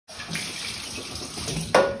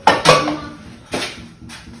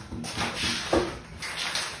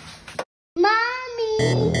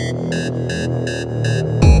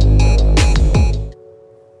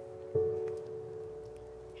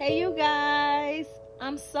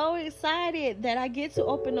I'm so excited that I get to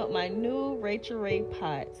open up my new Rachael Ray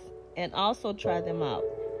pots and also try them out.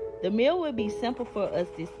 The meal will be simple for us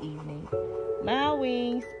this evening. Mild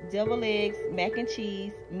wings, deviled eggs, mac and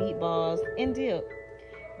cheese, meatballs, and dip.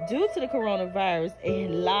 Due to the coronavirus, a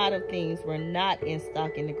lot of things were not in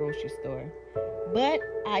stock in the grocery store. But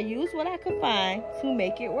I used what I could find to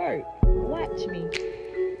make it work. Watch me.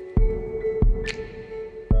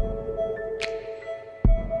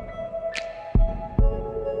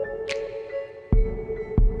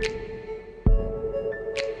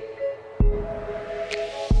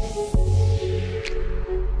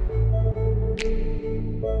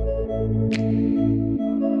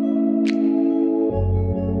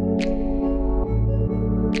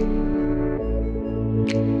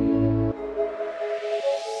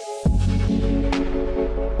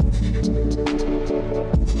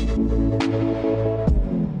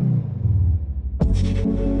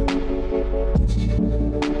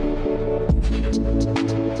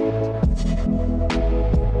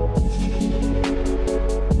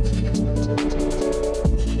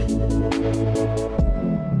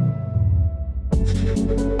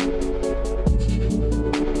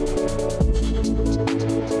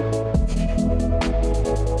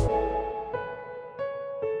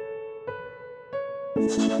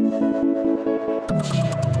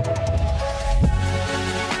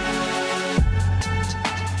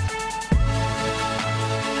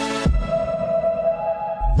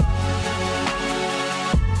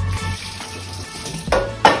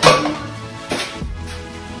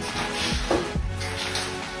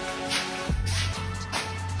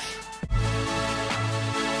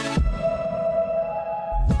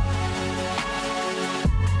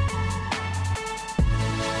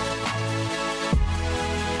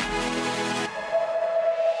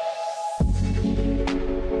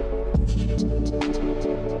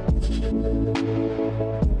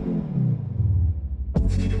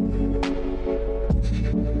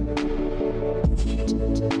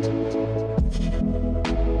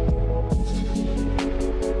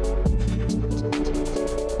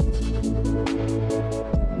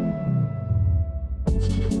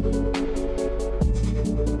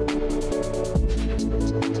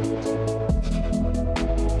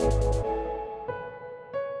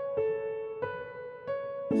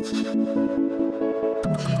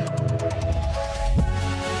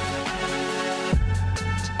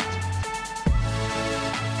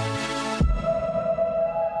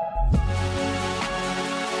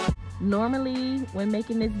 Normally, when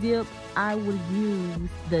making this dip, I would use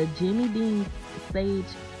the Jimmy Dean sage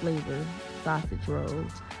flavor sausage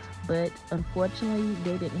rolls, but unfortunately,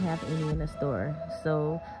 they didn't have any in the store,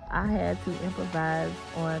 so I had to improvise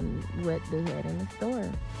on what they had in the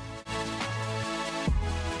store.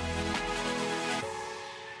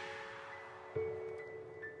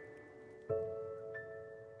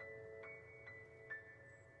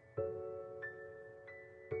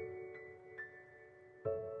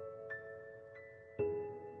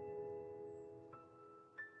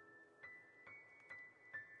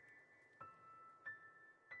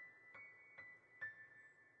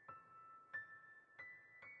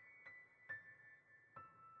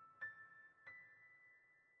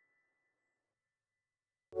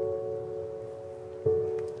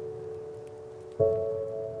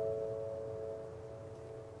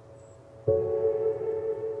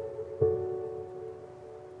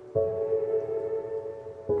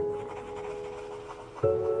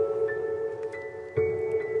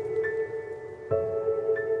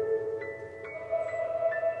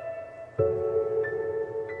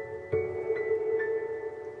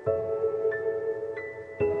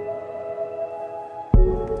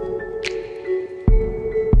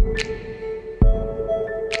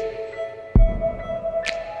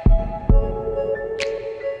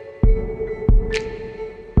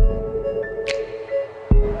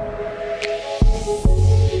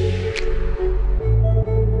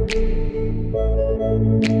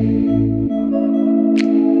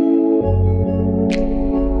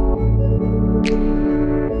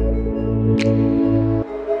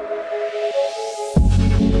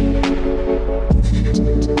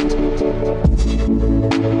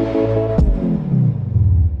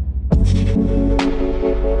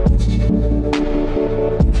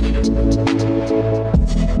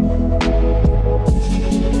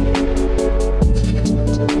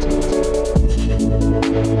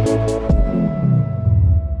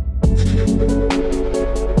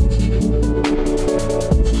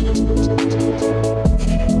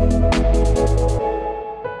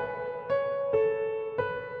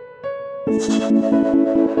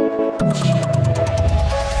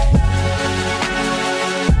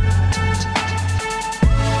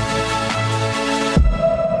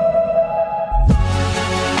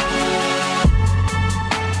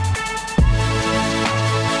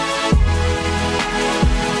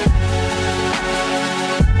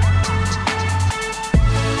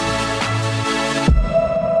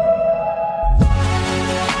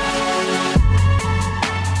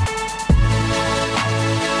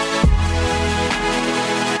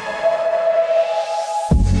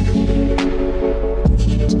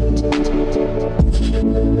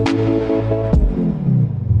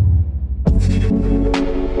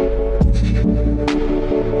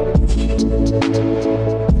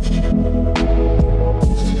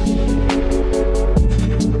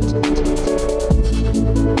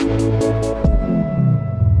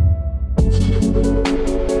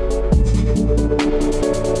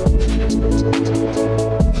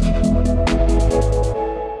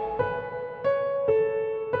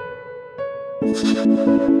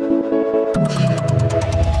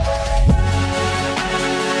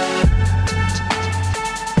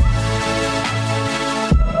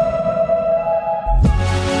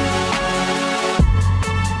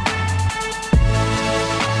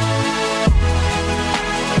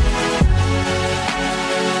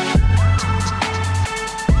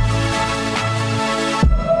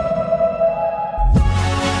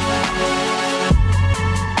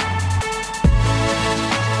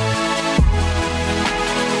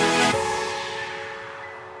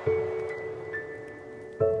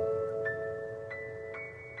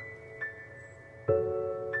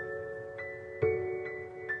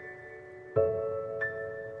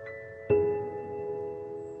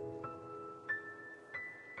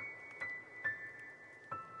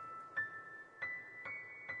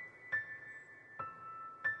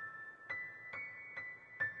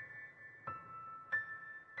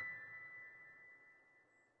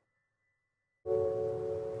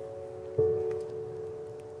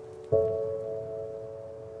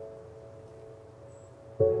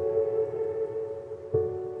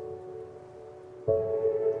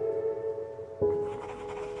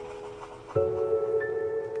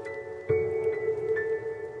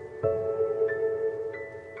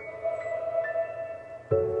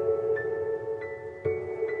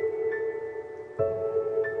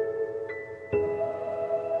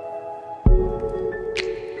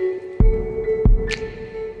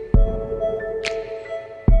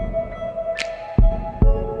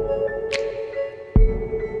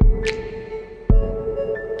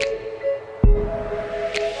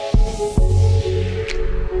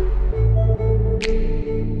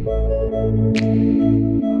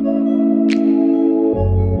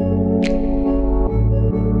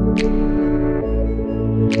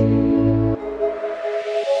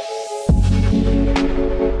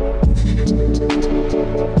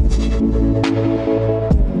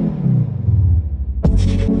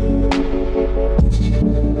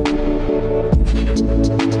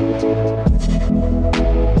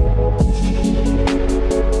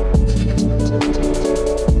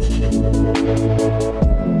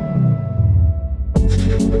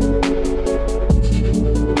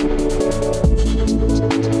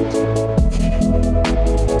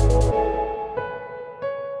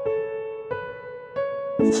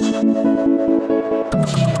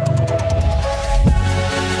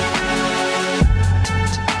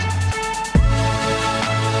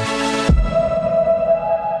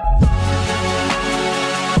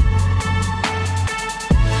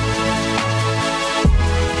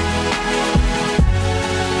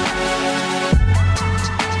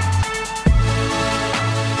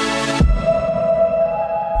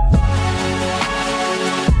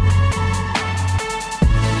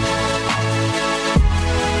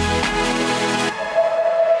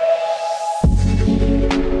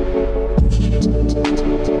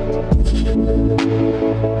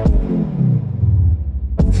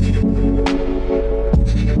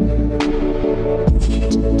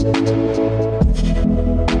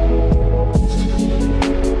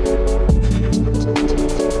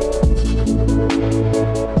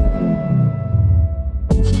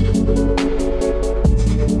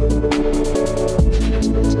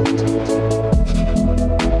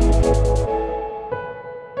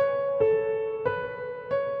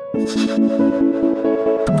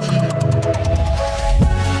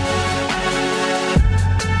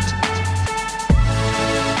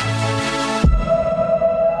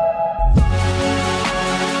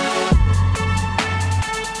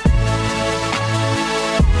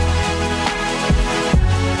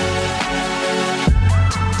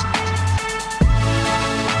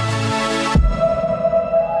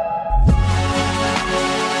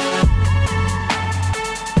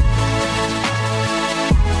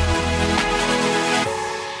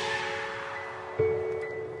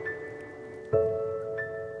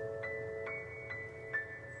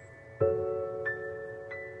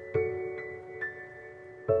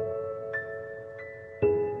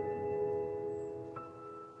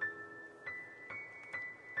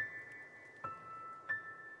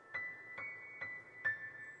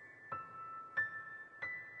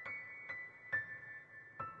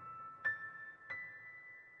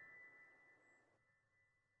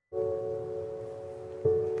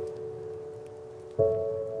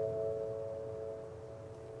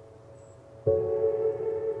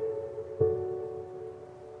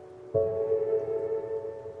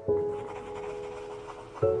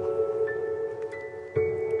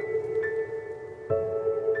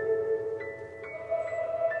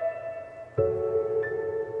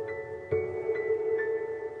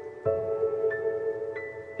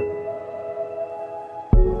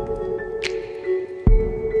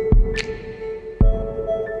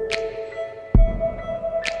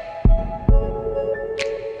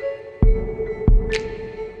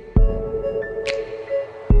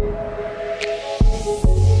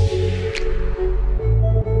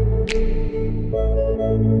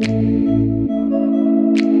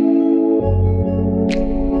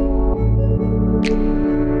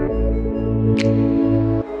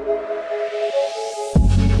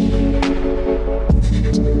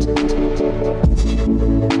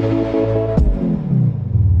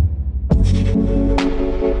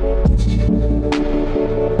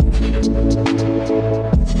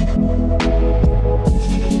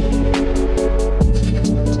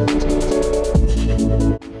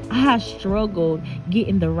 I struggled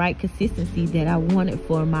getting the right consistency that I wanted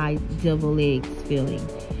for my deviled eggs filling.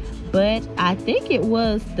 But I think it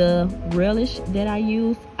was the relish that I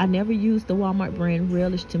used. I never used the Walmart brand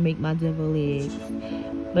relish to make my deviled eggs.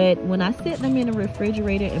 But when I set them in the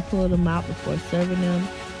refrigerator and pulled them out before serving them,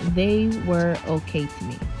 they were okay to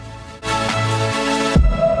me.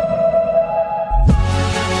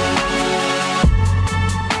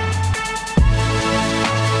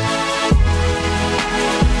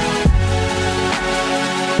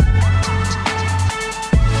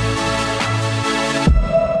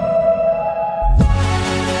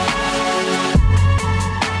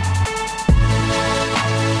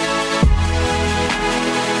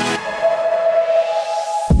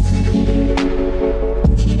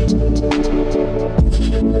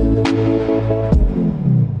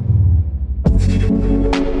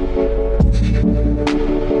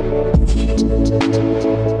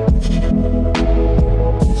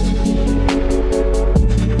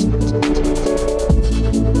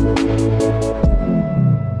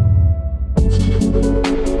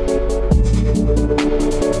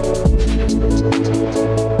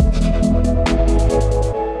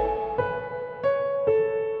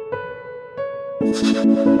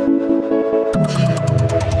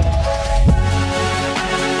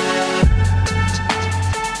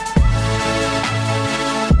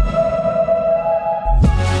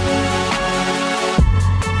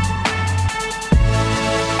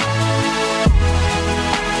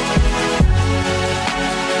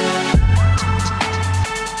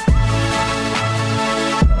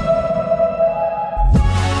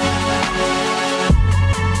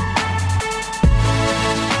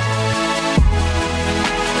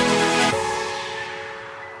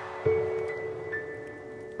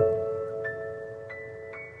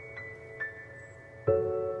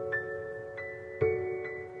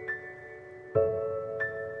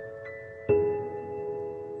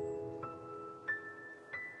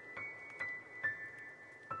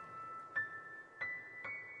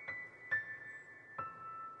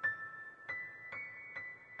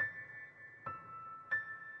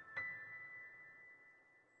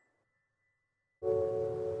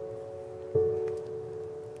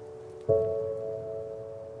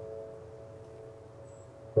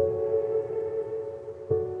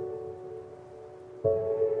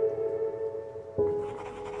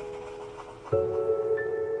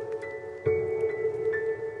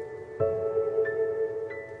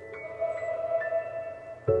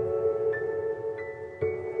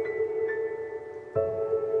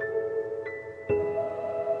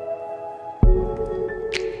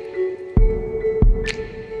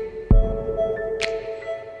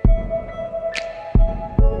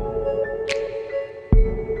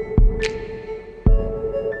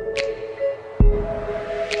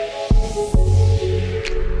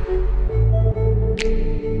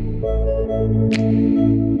 you.